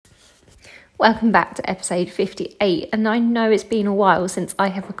Welcome back to episode 58, and I know it's been a while since I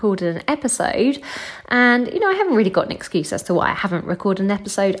have recorded an episode, and I haven't really got an excuse as to why I haven't recorded an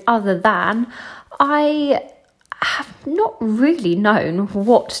episode other than I have not really known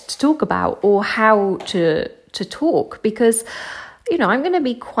what to talk about or how to talk, because I'm going to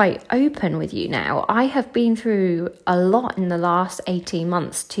be quite open with you now. I have been through a lot in the last 18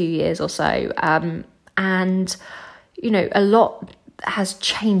 months, 2 years or so, and a lot has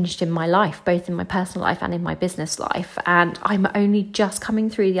changed in my life, both in my personal life and in my business life, and I'm only just coming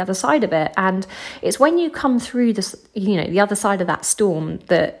through the other side of it. And it's when you come through this, the other side of that storm,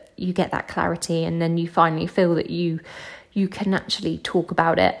 that you get that clarity, and then you finally feel that you can actually talk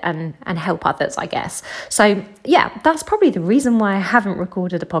about it and help others, I guess. So yeah, that's probably the reason why I haven't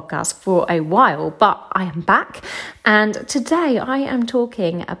recorded a podcast for a while, but I am back. And today I am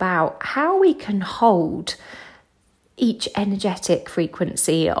talking about how we can hold each energetic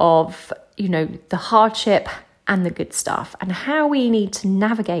frequency of, the hardship and the good stuff, and how we need to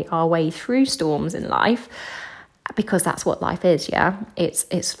navigate our way through storms in life, because that's what life is. Yeah,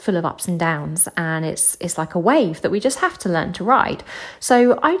 it's full of ups and downs, and it's like a wave that we just have to learn to ride.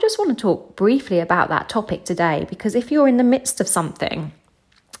 So I just want to talk briefly about that topic today, because if you're in the midst of something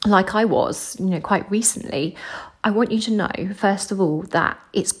like I was, quite recently, I want you to know, first of all, that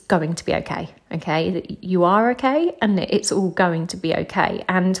it's going to be okay, that you are okay, and it's all going to be okay.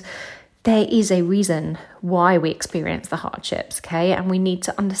 And there is a reason why we experience the hardships, okay? And we need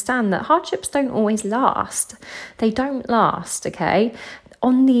to understand that hardships don't always last. They don't last, okay?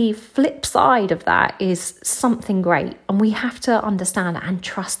 On the flip side of that is something great, and we have to understand and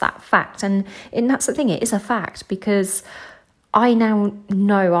trust that fact. And that's the thing, it is a fact, because I now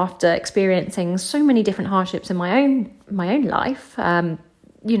know, after experiencing so many different hardships in my own life, and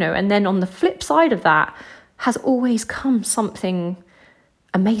then on the flip side of that has always come something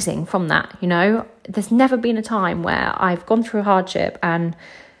amazing from that. There's never been a time where I've gone through a hardship and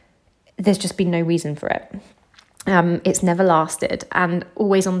there's just been no reason for it. It's never lasted, and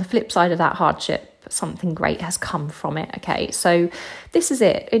always on the flip side of that hardship, something great has come from it. Okay, so this is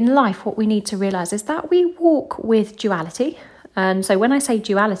it in life. What we need to realize is that we walk with duality. And so when I say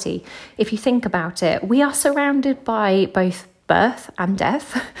duality, if you think about it, we are surrounded by both birth and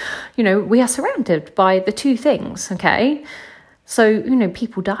death. We are surrounded by the two things, okay? So,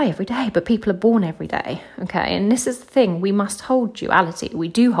 people die every day, but people are born every day, okay? And this is the thing, we must hold duality. We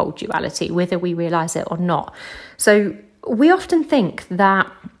do hold duality, whether we realise it or not. So we often think that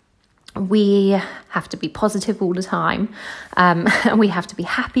we have to be positive all the time, and we have to be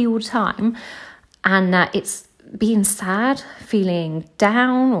happy all the time, and it's being sad, feeling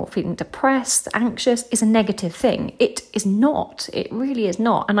down, or feeling depressed, anxious is a negative thing. It is not. It really is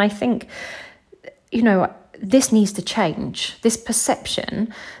not. And I think, this needs to change. This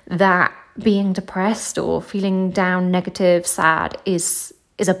perception that being depressed or feeling down, negative, sad is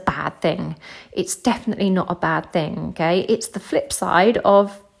a bad thing. It's definitely not a bad thing, okay? It's the flip side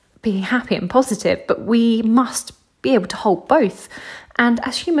of being happy and positive, but we must be able to hold both. And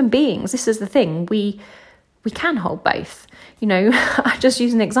as human beings, this is the thing, we can hold both. I just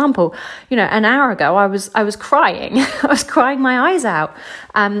use an example. An hour ago, I was crying. I was crying my eyes out,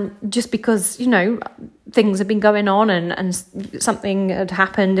 just because, things had been going on and something had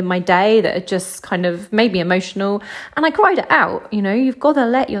happened in my day that had just kind of made me emotional. And I cried it out. You've got to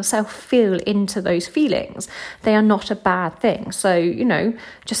let yourself feel into those feelings. They are not a bad thing. So,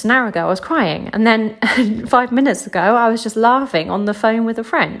 just an hour ago, I was crying. And then 5 minutes ago, I was just laughing on the phone with a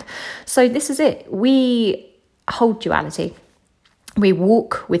friend. So this is it. We hold duality. We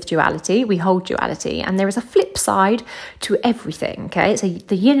walk with duality, we hold duality, and there is a flip side to everything, okay? It's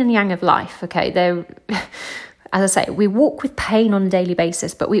the yin and yang of life, okay? As I say, we walk with pain on a daily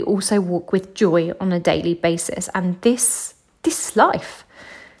basis, but we also walk with joy on a daily basis, and this is life.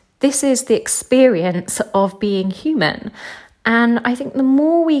 This is the experience of being human. And I think the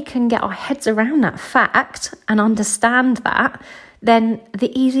more we can get our heads around that fact and understand that, then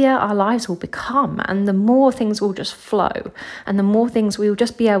the easier our lives will become, and the more things will just flow, and the more things we will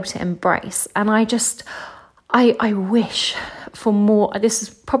just be able to embrace. And I wish for more. This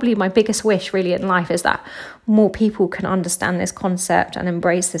is probably my biggest wish really in life, is that more people can understand this concept and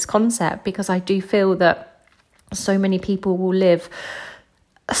embrace this concept, because I do feel that so many people will live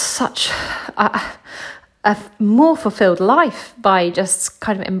such a more fulfilled life by just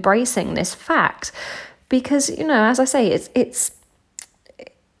kind of embracing this fact. Because, as I say,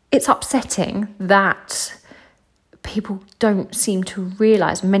 it's upsetting that people don't seem to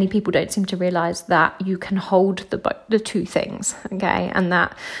realize, many people don't seem to realize that you can hold the two things, okay? And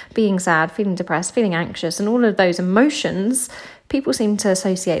that being sad, feeling depressed, feeling anxious, and all of those emotions, people seem to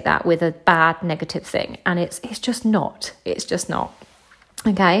associate that with a bad, negative thing. And it's just not. It's just not.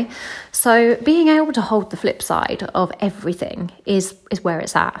 Okay, so being able to hold the flip side of everything is where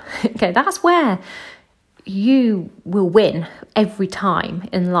it's at. Okay, that's where you will win every time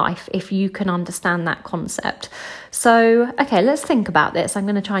in life if you can understand that concept. So, okay, let's think about this. I'm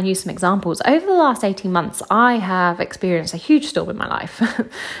going to try and use some examples. Over the last 18 months, I have experienced a huge storm in my life.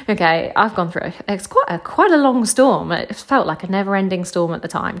 Okay, I've gone through it's quite a long storm. It felt like a never-ending storm at the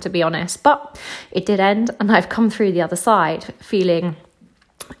time, to be honest, but it did end, and I've come through the other side feeling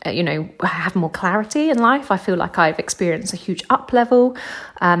have more clarity in life. I feel like I've experienced a huge up level.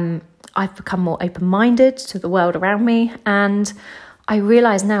 I've become more open-minded to the world around me. And I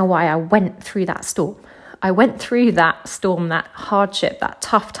realise now why I went through that storm. I went through that storm, that hardship, that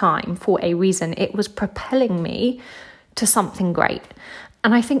tough time for a reason. It was propelling me to something great.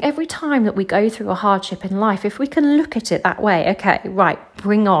 And I think every time that we go through a hardship in life, if we can look at it that way, okay, right,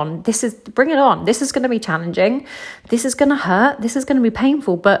 bring it on. This is going to be challenging. This is going to hurt. This is going to be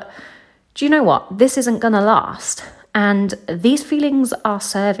painful. But do you know what? This isn't going to last. And these feelings are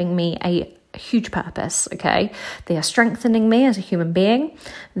serving me a huge purpose, okay? They are strengthening me as a human being.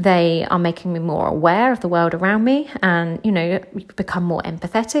 They are making me more aware of the world around me and, become more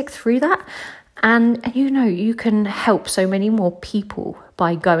empathetic through that. And, you can help so many more people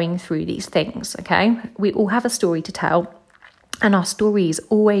by going through these things, okay? We all have a story to tell, and our stories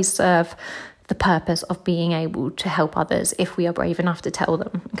always serve the purpose of being able to help others if we are brave enough to tell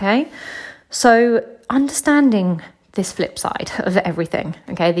them, okay? So understanding this flip side of everything,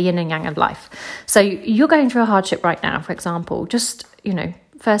 okay, the yin and yang of life. So you're going through a hardship right now, for example, just,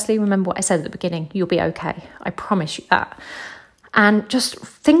 firstly, remember what I said at the beginning, you'll be okay. I promise you that. And just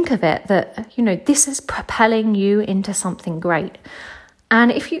think of it that, this is propelling you into something great. And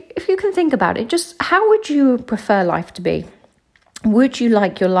if you can think about it, just how would you prefer life to be? Would you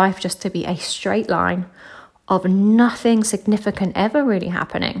like your life just to be a straight line of nothing significant ever really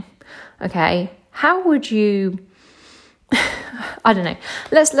happening? Okay, how would you, I don't know,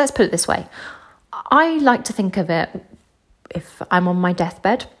 let's put it this way. I like to think of it, if I'm on my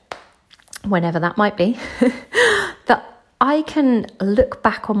deathbed, whenever that might be, that I can look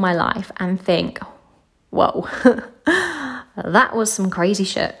back on my life and think, whoa, that was some crazy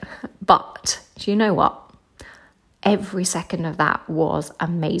shit. But do you know what? Every second of that was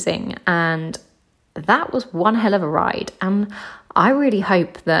amazing. And that was one hell of a ride. And I really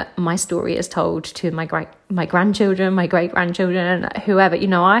hope that my story is told to my grandchildren, my great-grandchildren, whoever.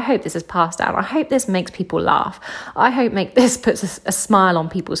 I hope this is passed down. I hope this makes people laugh. I hope this puts a smile on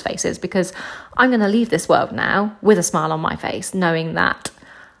people's faces, because I'm going to leave this world now with a smile on my face, knowing that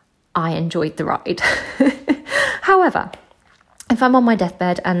I enjoyed the ride. However, if I'm on my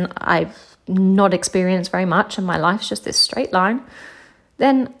deathbed and I've not experienced very much and my life's just this straight line,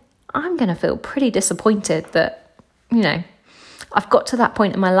 then I'm going to feel pretty disappointed that, I've got to that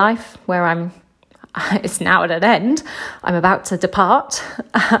point in my life where it's now at an end, I'm about to depart,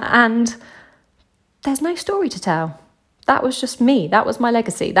 and there's no story to tell. That was just me. That was my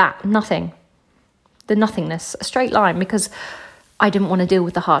legacy. The nothingness, a straight line, because I didn't want to deal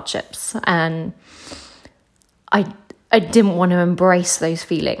with the hardships, and I didn't want to embrace those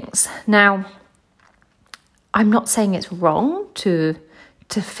feelings. Now, I'm not saying it's wrong to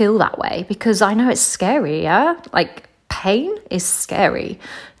feel that way, because I know it's scary, yeah? Like, pain is scary.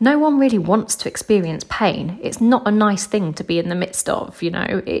 No one really wants to experience pain. It's not a nice thing to be in the midst of,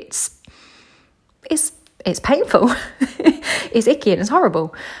 It's painful. It's icky and it's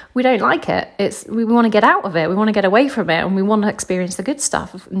horrible. We don't like it. We want to get out of it. We want to get away from it, and we want to experience the good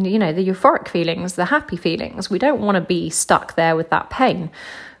stuff, the euphoric feelings, the happy feelings. We don't want to be stuck there with that pain.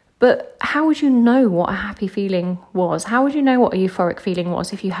 But how would you know what a happy feeling was? How would you know what a euphoric feeling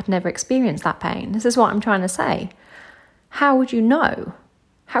was if you had never experienced that pain? This is what I'm trying to say. How would you know?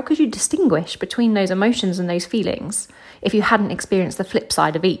 How could you distinguish between those emotions and those feelings if you hadn't experienced the flip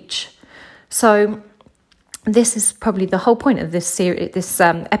side of each? So this is probably the whole point of this series, this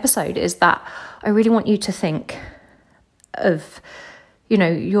episode, is that I really want you to think of,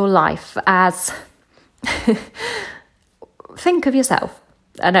 your life as think of yourself.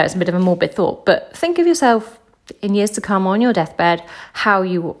 I know it's a bit of a morbid thought, but think of yourself in years to come on your deathbed, how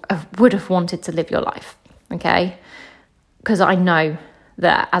you would have wanted to live your life, okay? Because I know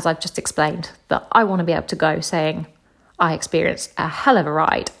that, as I've just explained, that I want to be able to go saying, I experienced a hell of a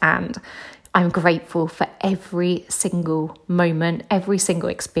ride, and I'm grateful for every single moment, every single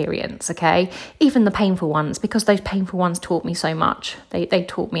experience, okay? Even the painful ones, because those painful ones taught me so much. They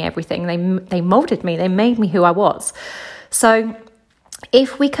taught me everything. They molded me. They made me who I was. So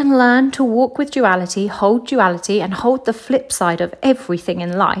if we can learn to walk with duality, and hold the flip side of everything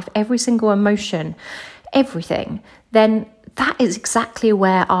in life, every single emotion, everything, then that is exactly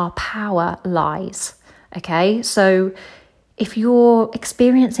where our power lies, okay? So if you're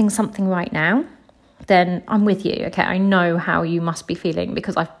experiencing something right now, then I'm with you, okay? I know how you must be feeling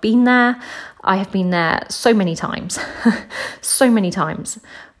because I've been there. I have been there so many times, so many times.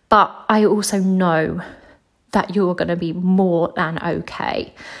 But I also know that you're going to be more than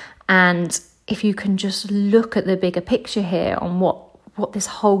okay. And if you can just look at the bigger picture here on what this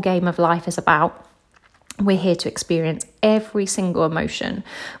whole game of life is about, we're here to experience every single emotion.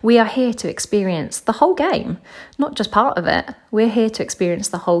 We are here to experience the whole game, not just part of it. We're here to experience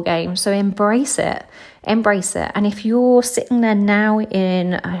the whole game. So embrace it. And if you're sitting there now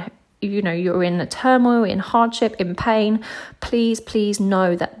in, you're in a turmoil, in hardship, in pain, please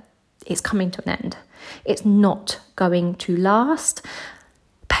know that it's coming to an end. It's not going to last.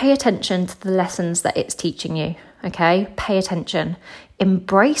 Pay attention to the lessons that it's teaching you, okay? Pay attention.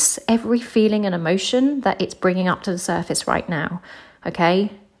 Embrace every feeling and emotion that it's bringing up to the surface right now,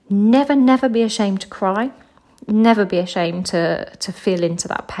 okay? Never be ashamed to cry. Never be ashamed to feel into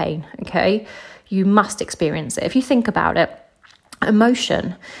that pain, okay? You must experience it. If you think about it,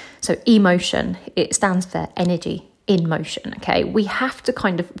 emotion, it stands for energy in motion, okay? We have to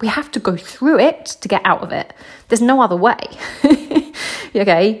go through it to get out of it. There's no other way,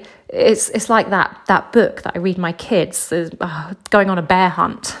 okay? It's like that book that I read my kids, going on a bear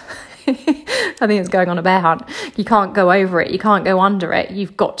hunt. I think it's going on a bear hunt. You can't go over it. You can't go under it.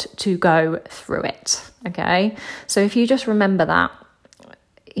 You've got to go through it, okay? So if you just remember that,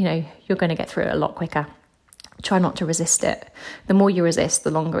 you're going to get through it a lot quicker. Try not to resist it. The more you resist,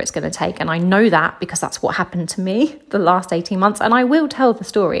 the longer it's going to take. And I know that because that's what happened to me the last 18 months. And I will tell the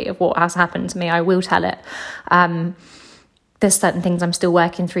story of what has happened to me. I will tell it. There's certain things I'm still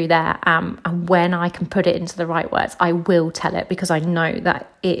working through there. And when I can put it into the right words, I will tell it because I know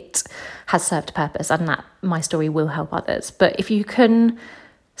that it has served a purpose and that my story will help others. But if you can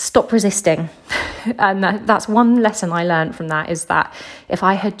stop resisting, and that's one lesson I learned from that, is that if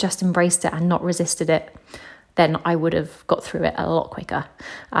I had just embraced it and not resisted it, then I would have got through it a lot quicker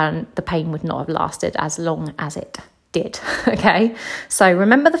and the pain would not have lasted as long as it did, okay? So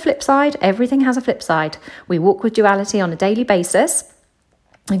remember the flip side. Everything has a flip side. We walk with duality on a daily basis,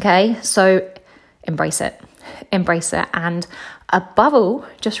 okay? So embrace it. And above all,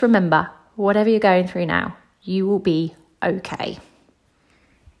 just remember, whatever you're going through now, you will be okay.